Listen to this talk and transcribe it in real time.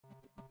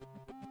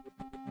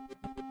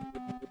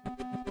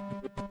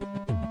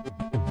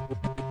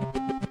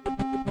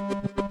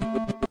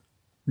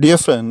Dear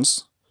friends,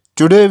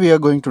 today we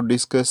are going to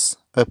discuss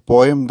a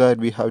poem that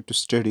we have to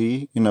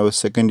study in our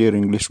second year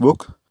English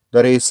book.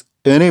 That is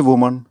Any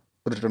Woman,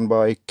 written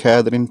by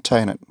Katherine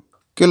Tynan.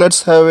 Okay,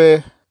 let's have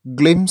a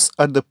glimpse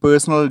at the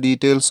personal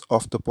details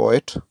of the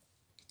poet.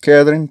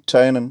 Katherine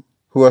Tynan,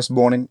 who was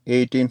born in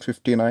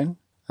 1859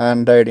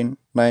 and died in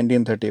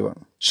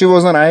 1931. She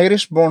was an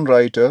Irish born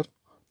writer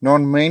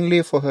known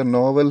mainly for her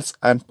novels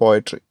and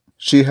poetry.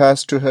 She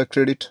has to her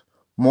credit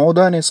more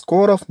than a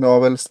score of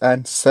novels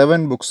and 7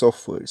 books of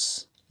verse.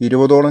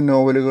 20ഓളം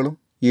നോവലുകളും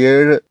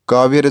 7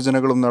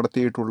 കാവ്യരചനകളും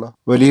നടത്തിയിട്ടുള്ള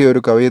വലിയൊരു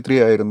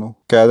കവയിത്രിയായിരുന്നു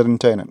Catherine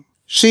Tynan.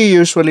 She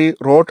usually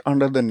wrote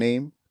under the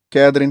name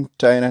Katherine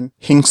Tynan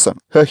Hinkson.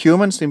 Her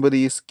human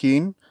sympathy is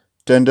keen,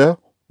 tender,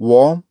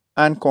 warm,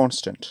 and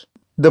constant.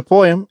 The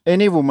poem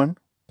Any Woman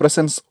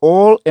presents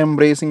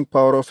all-embracing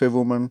power of a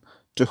woman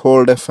to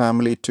hold a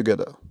family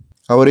together.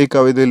 അവർ ഈ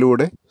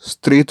കവിതയിലൂടെ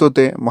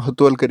സ്ത്രീത്വത്തെ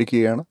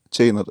മഹത്വവൽക്കരിക്കുകയാണ്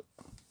ചെയ്യുന്നത്.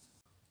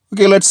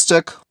 Okay, let's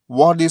check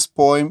what this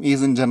poem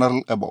is in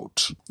general about.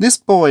 This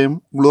poem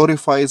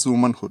glorifies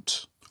womanhood.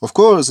 Of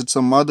course, it's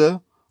a mother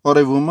or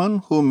a woman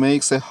who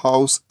makes a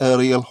house a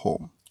real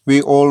home. We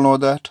all know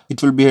that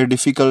it will be a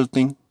difficult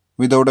thing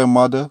without a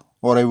mother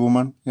or a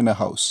woman in a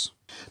house.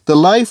 The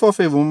life of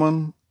a woman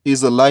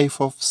is a life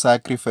of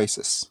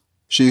sacrifices.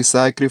 She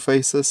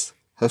sacrifices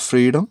her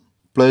freedom,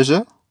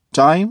 pleasure,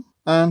 time,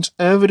 and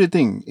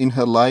everything in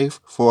her life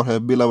for her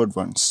beloved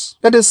ones.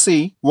 Let us see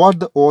what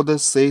the author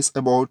says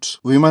about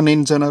women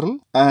in general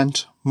and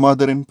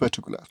mother in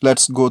particular.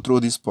 Let's go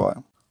through this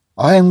poem.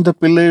 I am the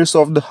pillars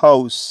of the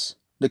house,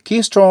 the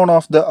keystone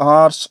of the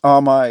arch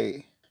am I.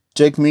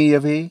 Take me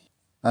away,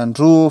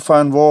 and roof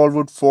and wall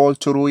would fall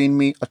to ruin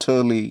me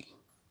utterly.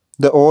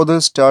 The author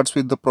starts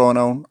with the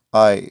pronoun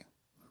I.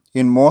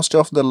 In most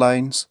of the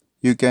lines,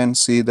 you can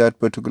see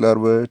that particular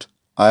word,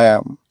 I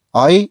am.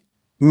 I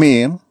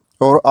mean,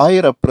 or I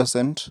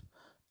represent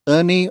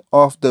any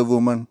of the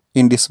women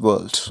in this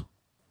world.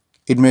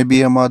 It may be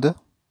a mother,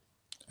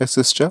 a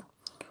sister,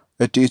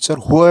 a teacher,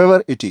 whoever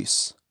it is.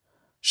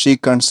 She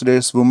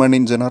considers women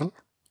in general.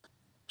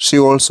 She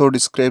also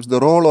describes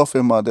the role of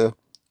a mother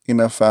in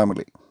a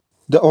family.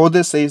 The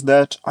author says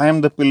that I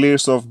am the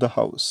pillars of the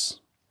house.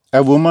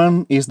 A woman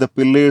is the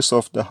pillars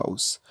of the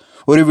house.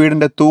 ഒരു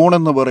വീടിൻ്റെ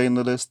തൂണെന്ന്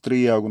പറയുന്നത്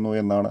സ്ത്രീയാകുന്നു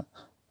എന്നാണ്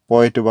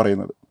poet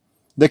പറയുന്നത്.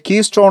 The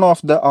keystone of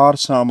the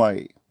arch am I.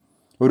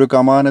 ഒരു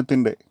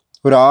കമാനത്തിൻ്റെ,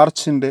 ഒരു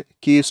ആർച്ചിൻ്റെ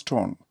key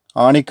stone,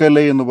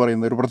 ആണിക്കല്ല് എന്ന്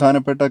പറയുന്നത്, ഒരു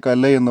പ്രധാനപ്പെട്ട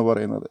കല്ല് എന്ന്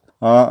പറയുന്നത്,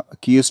 ആ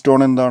കീ സ്റ്റോൺ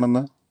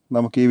എന്താണെന്ന്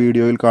നമുക്ക് ഈ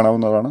വീഡിയോയിൽ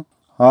കാണാവുന്നതാണ്.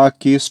 ആ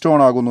കീ സ്റ്റോൺ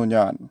ആകുന്നു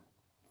ഞാൻ.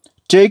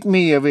 Take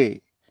me away.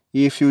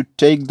 If you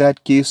take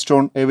that key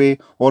stone away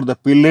or the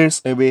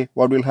pillars away,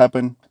 what will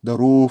happen? The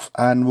roof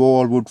and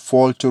wall would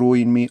fall to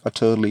ruin me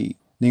utterly.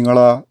 നിങ്ങൾ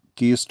ആ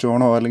കീ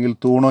സ്റ്റോണോ അല്ലെങ്കിൽ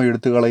തൂണോ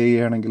എടുത്തു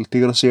കളയുകയാണെങ്കിൽ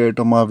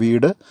തീർച്ചയായിട്ടും ആ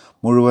വീട്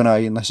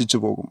മുഴുവനായി നശിച്ചു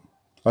പോകും.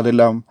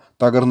 അതെല്ലാം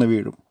തകർന്നു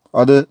വീഴും.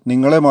 അത്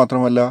നിങ്ങളെ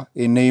മാത്രമല്ല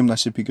എന്നെയും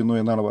നശിപ്പിക്കുന്നു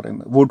എന്നാണ്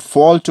പറയുന്നത്. Would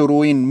fall to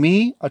ruin me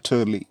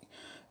utterly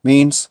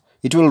means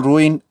it will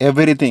ruin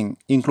everything,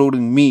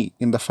 including me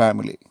in the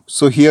family.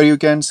 So here you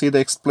can see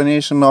the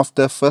explanation of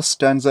the first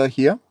stanza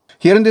here.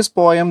 Here in this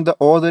poem, the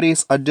author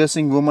is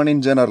addressing women in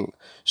general.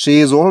 She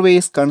is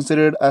always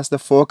considered as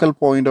the focal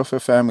point of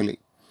a family.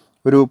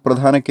 ഒരു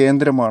പ്രധാന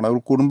കേന്ദ്രമാണ്,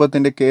 ഒരു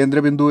കുടുംബത്തിൻ്റെ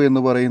കേന്ദ്രബിന്ദു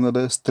എന്ന്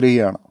പറയുന്നത്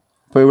സ്ത്രീയാണ്.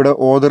 അപ്പോൾ ഇവിടെ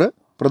ഓതർ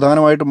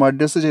പ്രധാനമായിട്ടും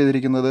അഡ്രസ്സ്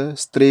ചെയ്തിരിക്കുന്നത്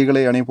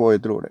സ്ത്രീകളെയാണ് ഈ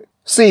പോയത്തിലൂടെ.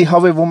 See how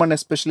a woman,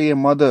 especially a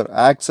mother,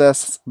 acts as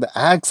the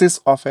axis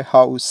of a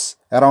house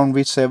around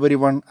which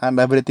everyone and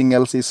everything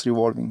else is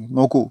revolving.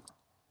 നോക്കൂ,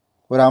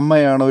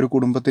 ഒരമ്മയാണ് ഒരു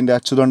കുടുംബത്തിൻ്റെ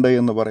അച്ചുതണ്ട്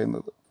എന്ന്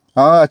പറയുന്നത്.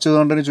 ആ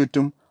അച്ചുതണ്ടിന്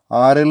ചുറ്റും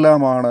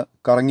ആരെല്ലാമാണ്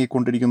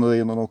കറങ്ങിക്കൊണ്ടിരിക്കുന്നത്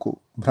എന്ന് നോക്കൂ,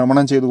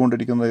 ഭ്രമണം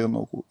ചെയ്തുകൊണ്ടിരിക്കുന്നത് എന്ന്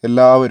നോക്കൂ.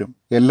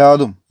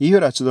 എല്ലാതും ഈ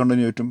ഒരു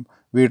അച്ചുതണ്ടിന് ചുറ്റും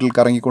വീട്ടിൽ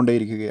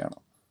കറങ്ങിക്കൊണ്ടേയിരിക്കുകയാണ്.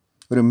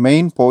 ഒരു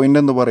മെയിൻ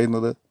പോയിന്റ് എന്ന്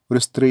പറയുന്നത്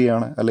ഒരു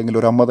സ്ത്രീയാണ്, അല്ലെങ്കിൽ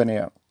ഒരു അമ്മ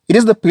തന്നെയാണ്. It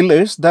is the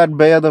pillars that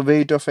bear the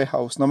weight of a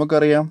house.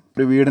 നമുക്കറിയാം,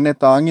 ഒരു വീടിനെ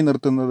താങ്ങി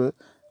നിർത്തുന്നത്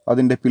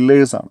അതിൻ്റെ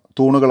പില്ലേഴ്സാണ്,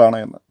 തൂണുകളാണ്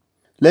എന്ന്.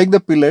 Like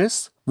the pillars,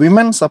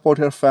 women support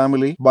her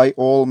family by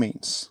all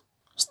means.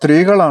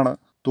 സ്ത്രീകളാണ്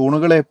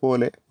തൂണുകളെ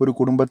പോലെ ഒരു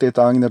കുടുംബത്തെ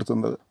താങ്ങി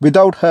നിർത്തുന്നത്.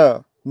 Without her,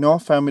 no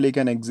family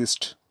can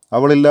exist.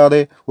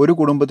 അവളില്ലാതെ ഒരു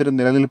കുടുംബത്തിന്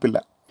നിലനിൽപ്പില്ല.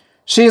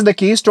 She is the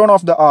keystone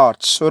of the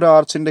arch. ഒരു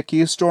ആർച്ചിൻ്റെ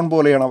കീ സ്റ്റോൺ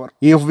പോലെയാണ് അവർ.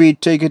 If we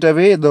take it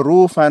away, the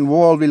roof and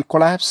wall will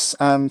collapse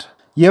and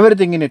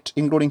everything in it,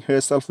 including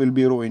herself, will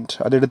be ruined.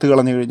 അതെടുത്തു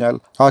കളഞ്ഞു കഴിഞ്ഞാൽ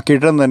ആ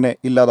കെട്ടിടം തന്നെ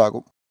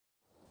ഇല്ലാതാകും.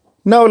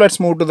 Now let's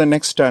move to the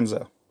next stanza.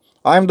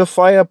 I am the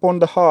fire upon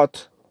the hearth.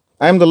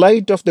 I am the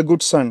light of the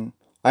good sun.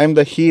 I am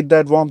the heat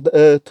that warmed the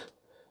earth,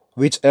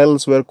 which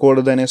else were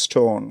colder than a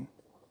stone.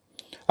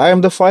 I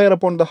am the fire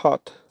upon the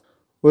hearth.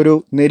 ഒരു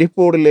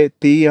നെരിപ്പോടിലെ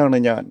തീയാണ്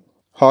ഞാൻ.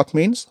 Hearth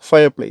means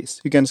fireplace.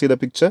 You can see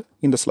the picture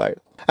in the slide.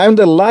 I am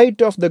the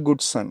light of the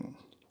good sun.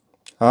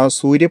 ആ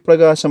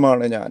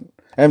സൂര്യപ്രകാശമാണ് ഞാൻ.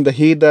 I am the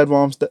heat that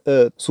warms the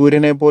earth.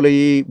 സൂര്യനെ പോലെ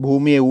ഈ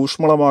ഭൂമിയെ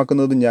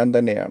ഊഷ്മളമാക്കുന്നത് ഞാൻ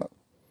തന്നെയാണ്.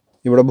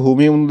 ഇവിടെ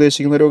ഭൂമി എന്ന്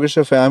ഉദ്ദേശിക്കുന്ന ഒരു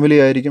പക്ഷേ ഫാമിലി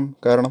ആയിരിക്കും.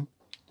 കാരണം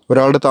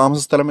ഒരാളുടെ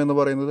താമസ സ്ഥലം എന്ന്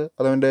പറയുന്നത്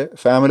അതവൻ്റെ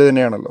ഫാമിലി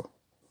തന്നെയാണല്ലോ.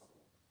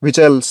 Which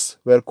else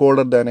were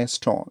colder than a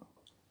stone.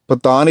 ഇപ്പോൾ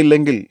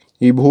താനില്ലെങ്കിൽ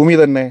ഈ ഭൂമി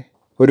തന്നെ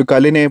ഒരു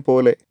കല്ലിനെ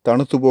പോലെ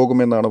തണുത്തു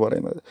പോകുമെന്നാണ്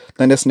പറയുന്നത്.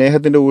 തൻ്റെ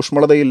സ്നേഹത്തിൻ്റെ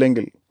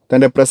ഊഷ്മളതയില്ലെങ്കിൽ,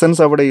 തൻ്റെ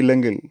പ്രസൻസ് അവിടെ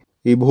ഇല്ലെങ്കിൽ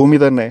ഈ ഭൂമി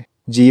തന്നെ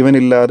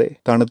ജീവനില്ലാതെ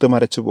തണുത്ത്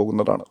മരച്ചു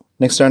പോകുന്നതാണ്.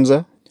 Next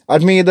answer.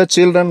 At me the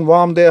children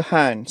warm their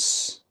hands.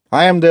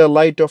 I am their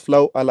light of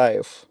love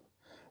alive.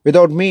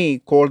 Without me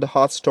cold the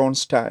hearthstone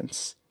stands,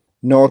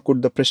 nor could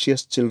the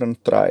precious children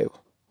thrive.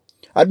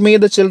 At me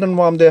the children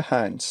warm their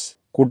hands.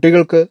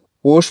 കുട്ടികൾക്ക്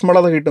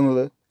ഊഷ്മളത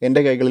കിട്ടുന്നത്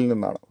എൻ്റെ കൈകളിൽ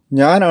നിന്നാണ്.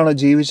 ഞാനാണ്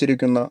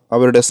ജീവിച്ചിരിക്കുന്ന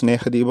അവരുടെ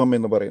സ്നേഹദീപം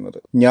എന്ന് പറയുന്നത്.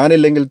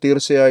 ഞാനില്ലെങ്കിൽ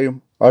തീർച്ചയായും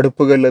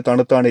അടുപ്പുകല്ല്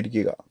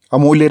തണുത്താണിരിക്കുക.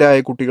 അമൂല്യരായ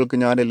കുട്ടികൾക്ക്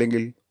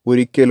ഞാനില്ലെങ്കിൽ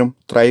ഒരിക്കലും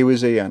ത്രൈവ്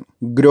ചെയ്യാൻ,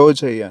 ഗ്രോ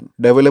ചെയ്യാൻ,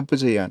 ഡെവലപ്പ്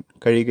ചെയ്യാൻ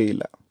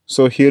കഴിയുകയില്ല.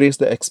 So here is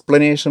the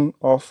explanation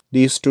of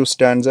these two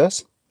stanzas.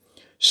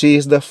 She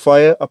is the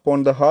fire upon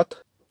the hearth.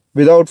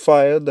 Without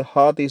fire, the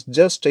hearth is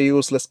just a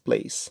useless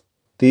place.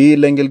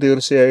 തീയില്ലെങ്കിൽ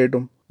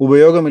തീർച്ചയായിട്ടും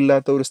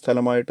ഉപയോഗമില്ലാത്ത ഒരു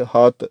സ്ഥലമായിട്ട്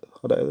ഹാത്ത്,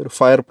 അതായത് ഒരു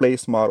ഫയർ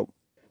പ്ലേസ് മാറും.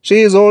 She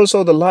is also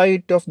the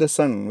light of the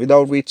sun,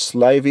 without which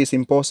life is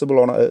impossible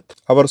on earth.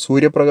 അവർ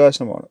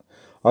സൂര്യപ്രകാശമാണ്.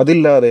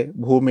 അതില്ലാതെ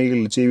ഭൂമിയിൽ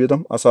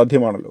ജീവിതം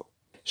അസാധ്യമാണല്ലോ.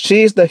 She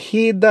is the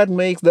heat that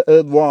makes the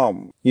earth warm.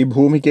 ഈ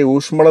ഭൂമിക്ക്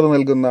ഊഷ്മളത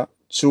നൽകുന്ന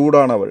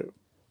ചൂടാണവൾ.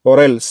 Or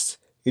else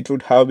it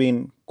would have been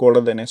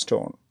colder than a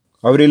stone.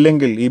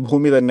 അവരില്ലെങ്കിൽ ഈ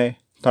ഭൂമി തന്നെ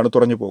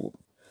തണുത്തുറഞ്ഞു പോകും.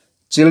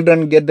 Children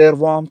get their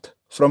warmth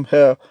from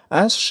her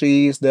as she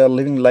is their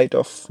living light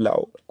of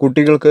love.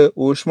 കുട്ടികൾക്ക്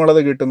ഊഷ്മളത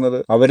കിട്ടുന്നത്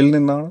അവരിൽ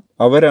നിന്നാണ്.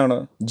 അവരാണ്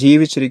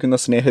ജീവിച്ചിരിക്കുന്ന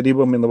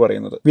സ്നേഹദീപം എന്ന്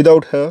പറയുന്നത്.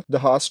 Without her,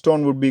 the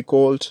hearthstone would be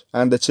cold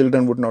and the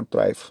children would not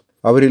thrive.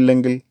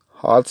 അവരില്ലെങ്കിൽ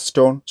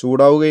hearthstone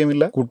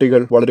ചൂടാവുകയുമില്ല,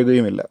 കുട്ടികൾ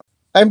വളരുകയുമില്ല.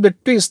 I am the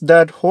twist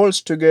that holds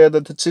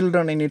together the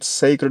children in its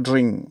sacred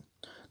ring.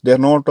 Their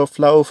note of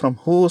love from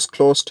whose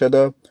close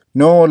tether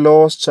no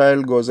lost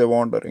child goes a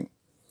wandering.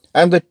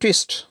 I am the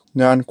twist,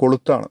 ഞാൻ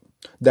കൊളുത്താണ്,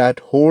 that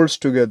holds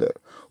together,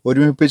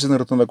 ഒരുമിപ്പിച്ച്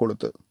നിർത്തുന്ന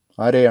കൊളുത്ത്.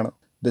 ആരെയാണ്?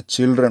 The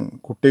children,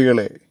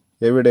 കുട്ടികളെ.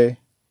 എവിടെ?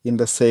 In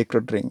the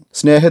sacred ring.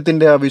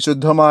 സ്നേഹത്തിൻ്റെ ആ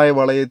വിശുദ്ധമായ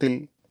വളയത്തിൽ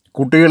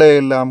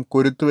കുട്ടികളെയെല്ലാം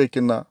കൊരുത്തു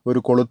വയ്ക്കുന്ന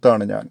ഒരു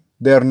കൊളുത്താണ് ഞാൻ.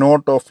 Their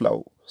note of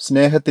love,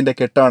 സ്നേഹത്തിൻ്റെ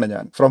കെട്ടാണ്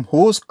ഞാൻ. From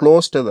whose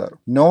close tether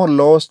no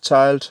lost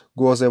child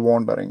goes a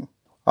wandering.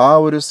 ആ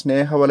ഒരു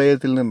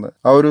സ്നേഹവലയത്തിൽ നിന്ന്,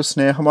 ആ ഒരു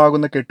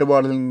സ്നേഹമാകുന്ന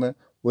കെട്ടുപാടിൽ നിന്ന്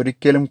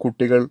ഒരിക്കലും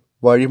കുട്ടികൾ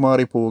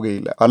വഴിമാറി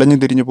പോവുകയില്ല, അലഞ്ഞു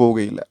തിരിഞ്ഞു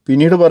പോവുകയില്ല.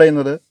 പിന്നീട്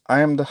പറയുന്നത് I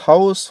am the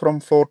house from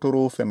floor to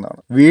roof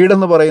എന്നാണ്.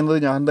 വീടെന്ന് പറയുന്നത്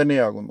ഞാൻ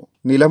തന്നെയാകുന്നു.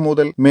 നിലം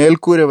മുതൽ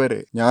മേൽക്കൂര വരെ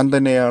ഞാൻ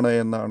തന്നെയാണ്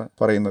എന്നാണ്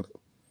പറയുന്നത്.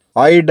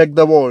 I deck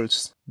the walls.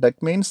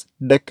 Deck means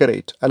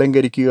decorate,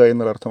 അലങ്കരിക്കുക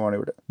എന്നൊരർത്ഥമാണ്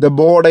ഇവിടെ. The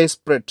board I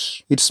spread.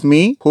 It's me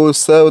who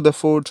serve the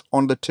food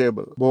on the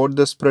table. Board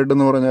the spread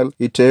എന്ന് പറഞ്ഞാൽ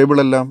ഈ ടേബിൾ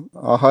എല്ലാം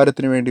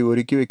ആഹാരത്തിന് വേണ്ടി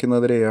ഒരുക്കി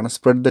വെക്കുന്നതിനെയാണ്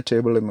സ്പ്രെഡ് ദ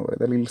ടേബിൾ എന്ന്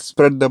പറയുന്നത്, അല്ലെങ്കിൽ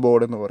സ്പ്രെഡ് ദ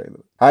ബോർഡ് എന്ന്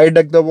പറയുന്നത്. I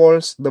deck the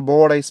walls, the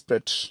board I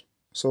spread.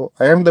 So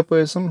I am the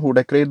person who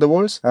decorate the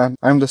walls and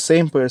I am the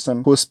same person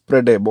who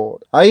spread a board.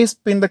 I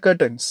spin the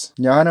curtains.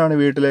 ഞാനാണ്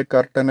വീട്ടിലെ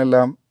curtain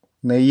എല്ലാം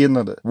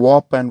നെയ്യുന്നത്.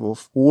 വാപ്പ് and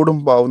വൂഫ്,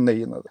 ഊടും പാവും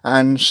നെയ്യുന്നത്.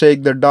 And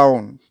shake the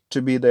Dawn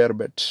to be there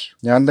bed.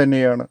 ഞാൻ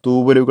തന്നെയാണ്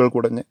തൂവലുകൾ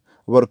കുടഞ്ഞ്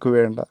അവർക്ക്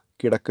വേണ്ട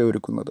കിടക്ക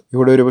ഒരുക്കുന്നത്.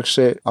 ഇവിടെ ഒരു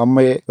പക്ഷേ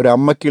അമ്മയെ ഒരു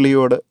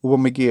അമ്മക്കിളിയോട്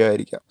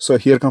ഉപമിക്കുകയായിരിക്കാം. So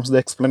here comes the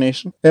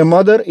explanation. A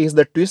mother is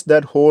the twist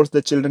that holds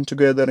the children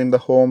together in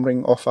the home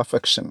ring of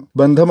affection.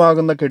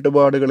 ബന്ധമാകുന്ന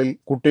കെട്ടുപാടുകളിൽ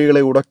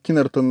കുട്ടികളെ ഉടക്കി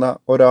നിർത്തുന്ന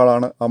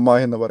ഒരാളാണ് അമ്മ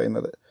എന്ന്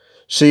പറയുന്നത്.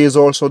 She is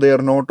also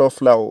their note of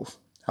love.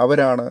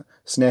 അവരാണ്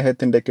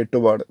സ്നേഹത്തിന്റെ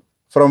കെട്ടുപാട്.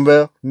 From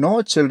where no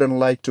children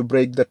like to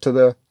break the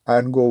tether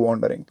and go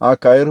wandering. ആ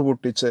കയറ്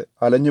പൊട്ടിച്ച്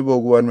അലഞ്ഞു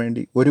പോകുവാൻ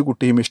വേണ്ടി ഒരു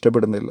കുട്ടിയും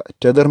ഇഷ്ടപ്പെടുന്നില്ല.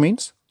 Tether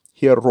means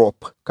ഹിയർ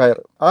റോപ്പ്, കയർ.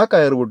 ആ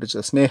കയർ പൊട്ടിച്ച്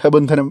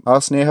ആ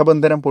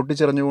സ്നേഹബന്ധനം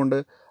പൊട്ടിച്ചെറിഞ്ഞുകൊണ്ട്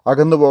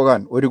അകന്നു പോകാൻ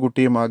ഒരു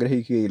കുട്ടിയും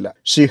ആഗ്രഹിക്കുകയില്ല.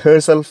 She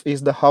herself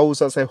is the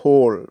house as A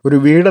whole. ഒരു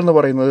വീടെന്ന്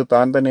പറയുന്നത്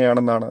താൻ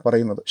തന്നെയാണെന്നാണ്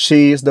പറയുന്നത്.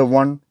 She is the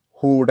one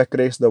who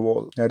ഡെക്കറേറ്റ്സ് the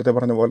wall. നേരത്തെ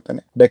പറഞ്ഞ പോലെ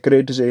തന്നെ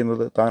ഡെക്കറേറ്റ്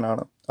ചെയ്യുന്നത്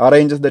താനാണ്.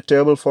 Arranges the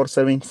table four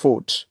serving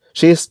food.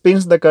 She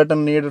sphinx the curtain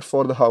needed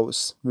for the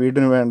house.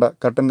 വീടിന് വേണ്ട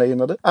curtain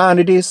നെയ്യുന്നത്.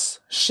 And it is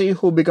she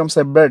who becomes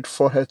A bed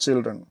for her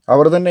children.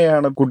 അവർ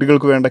തന്നെയാണ്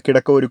കുട്ടികൾക്ക് വേണ്ട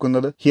കിടക്ക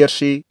ഒരുക്കുന്നത്. Here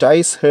she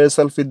ties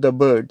herself with the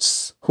birds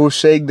who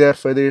shake there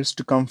feathers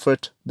to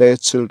comfort there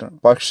children.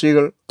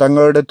 പക്ഷികൾ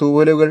തങ്ങളുടെ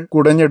തൂവലുകൾ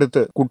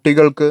കുടഞ്ഞെടുത്ത്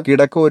കുട്ടികൾക്ക്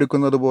കിടക്ക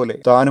ഒരുക്കുന്നത് പോലെ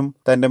താനും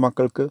തന്റെ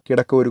മക്കൾക്ക്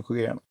കിടക്ക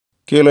ഒരുക്കുകയാണ്.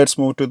 Okay, let's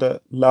move to the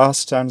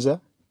last stanza.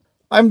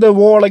 I'm the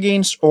wall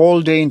against all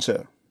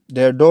danger,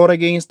 their door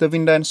against the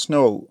wind and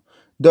snow.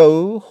 Thou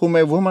whom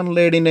a woman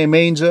laid in a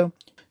manger,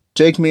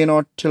 take me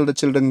not till the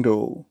children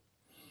grow.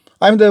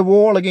 I am the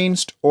wall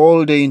against all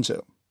danger.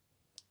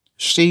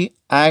 She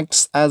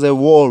acts as a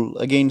wall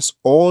against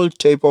all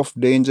type of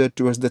danger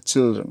towards the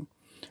children.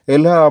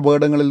 എല്ലാ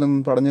അപകടങ്ങളിൽ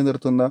നിന്നും തടഞ്ഞു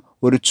നിർത്തുന്ന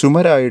ഒരു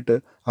ചുമരായിട്ട്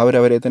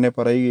അവരവരെ തന്നെ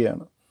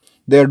പറയുകയാണ്.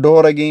 Their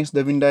door against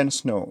the wind and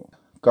snow.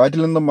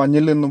 കാറ്റിൽ നിന്നും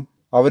മഞ്ഞിൽ നിന്നും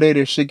അവരെ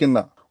രക്ഷിക്കുന്ന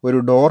ഒരു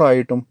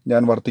ഡോറായിട്ടും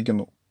ഞാൻ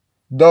വർത്തിക്കുന്നു.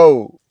 ദൗ,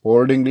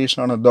 ഓൾഡ്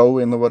ഇംഗ്ലീഷാണ് ദൗ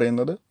എന്ന്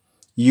പറയുന്നത്.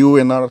 യു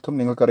എന്നർത്ഥം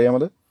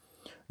നിങ്ങൾക്കറിയാമത്.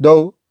 Thou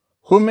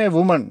hmm A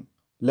woman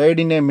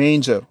laid in A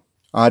manger.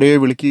 ആരെയോ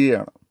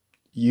വിളിക്കുകയാണ്.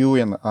 യു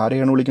എന്ന്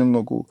ആരെയാണ് വിളിക്കുന്നത്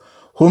നോക്കൂ.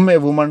 ഹും A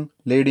woman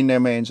laid in A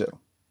manger.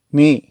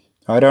 നീ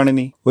ആരാണ്?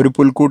 നീ ഒരു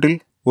പുൽക്കൂട്ടിൽ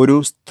ഒരു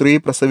സ്ത്രീ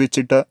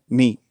പ്രസവിച്ചിട്ട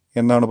നീ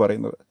എന്നാണ്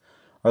പറയുന്നത്.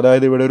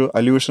 അതായത് ഇവിടെ ഒരു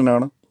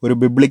അല്യൂഷനാണ്. ഒരു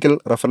ബിബ്ലിക്കൽ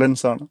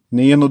റെഫറൻസ് ആണ്.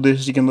 നീ എന്ന്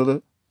ഉദ്ദേശിക്കുന്നത്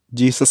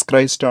ജീസസ്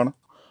ക്രൈസ്റ്റ് ആണ്.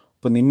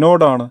 അപ്പോൾ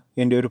നിന്നോടാണ്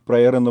എൻ്റെ ഒരു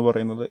പ്രയർ എന്ന്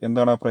പറയുന്നത്.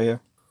 എന്താണ് ആ prayer?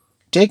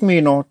 Take me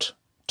not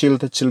till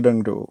the children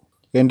grow.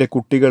 എൻ്റെ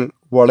കുട്ടികൾ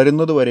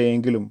വളരുന്നത്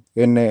വരെയെങ്കിലും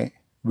എന്നെ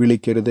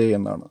വിളിക്കരുതേ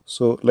എന്നാണ്.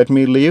 So let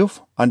me leave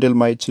അൻറ്റിൽ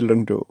my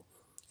children grow.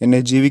 എന്നെ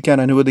ജീവിക്കാൻ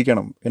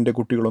അനുവദിക്കണം, എൻ്റെ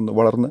കുട്ടികളൊന്ന്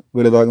വളർന്ന്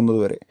വലുതാകുന്നത്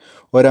വരെ.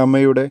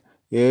 ഒരമ്മയുടെ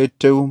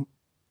ഏറ്റവും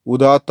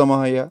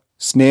ഉദാത്തമായ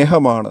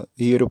സ്നേഹമാണ്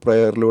ഈ ഒരു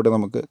പ്രയറിലൂടെ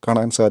നമുക്ക്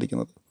കാണാൻ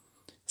സാധിക്കുന്നത്.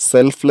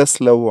 സെൽഫ്ലെസ്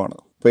ലവ് ആണ്.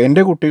 അപ്പോൾ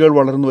എൻ്റെ കുട്ടികൾ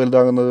വളർന്നു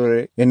വലുതാകുന്നത്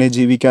വരെ എന്നെ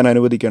ജീവിക്കാൻ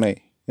അനുവദിക്കണേ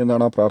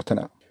എന്നാണ് ആ പ്രാർത്ഥന.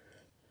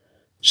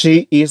 She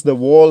is the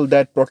wall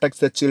that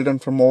protects the children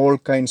from all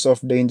kinds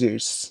of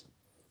dangers.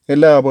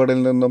 എല്ലാ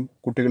അപകടങ്ങളിൽ നിന്നും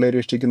കുട്ടികളെ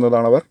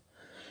രക്ഷിക്കുന്നതാണവർ.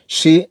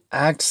 She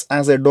acts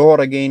as A door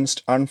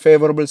against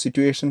unfavourable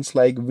situations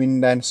like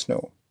wind and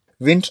snow.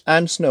 Wind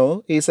and snow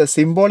is a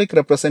symbolic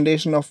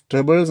representation of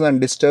troubles and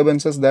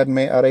disturbances that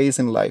may arise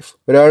in life.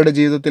 ഒരാളുടെ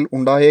ജീവിതത്തിൽ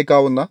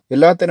ഉണ്ടായേക്കാവുന്ന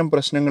എല്ലാത്തരം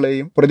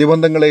പ്രശ്നങ്ങളെയും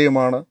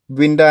പ്രതിബന്ധങ്ങളെയുമാണ്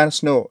wind and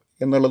snow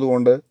എന്നുള്ളത്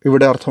കൊണ്ട്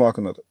ഇവിടെ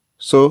അർത്ഥമാക്കുന്നത്.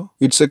 So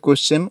it's a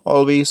question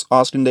always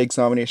asked in the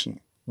examination.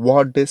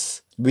 What does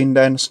wind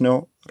and snow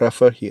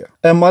refer here?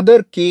 A mother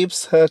keeps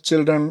her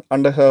children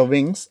under her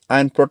wings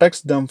and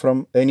protects them from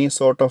any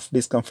sort of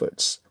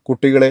discomforts.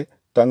 കുട്ടികളെ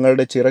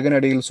തങ്ങളുടെ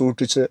ചിറകിനടിയിൽ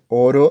സൂക്ഷിച്ച്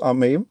ഓരോ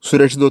അമ്മയും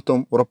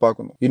സുരക്ഷിതത്വം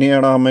ഉറപ്പാക്കുന്നു.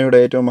 ഇനിയാണ് അമ്മയുടെ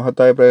ഏറ്റവും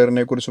മഹത്തായ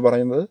പ്രയറിനെ കുറിച്ച്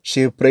പറയുന്നത്.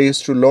 She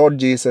praise to Lord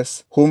Jesus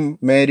whom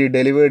Mary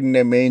delivered in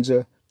a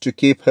manger to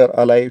keep her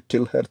alive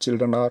till her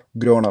children are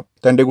grown up.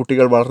 തൻ്റെ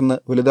കുട്ടികൾ വളർന്ന്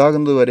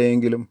വലുതാകുന്നത്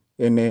വരെയെങ്കിലും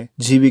എന്നെ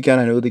ജീവിക്കാൻ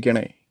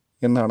അനുവദിക്കണേ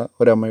എന്നാണ്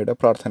ഒരമ്മയുടെ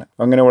പ്രാർത്ഥന.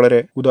 അങ്ങനെ വളരെ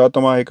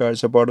ഉദാത്തമായ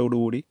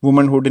കാഴ്ചപ്പാടോടുകൂടി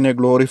വുമൺഹുഡിനെ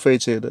ഗ്ലോറിഫൈ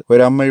ചെയ്ത്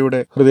ഒരമ്മയുടെ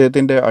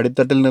ഹൃദയത്തിന്റെ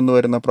അടിത്തട്ടിൽ നിന്ന്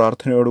വരുന്ന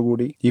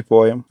പ്രാർത്ഥനയോടുകൂടി ഈ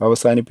പോയം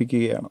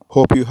അവസാനിപ്പിക്കുകയാണ്.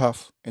 Hope you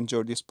have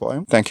enjoyed this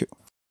poem. Thank you.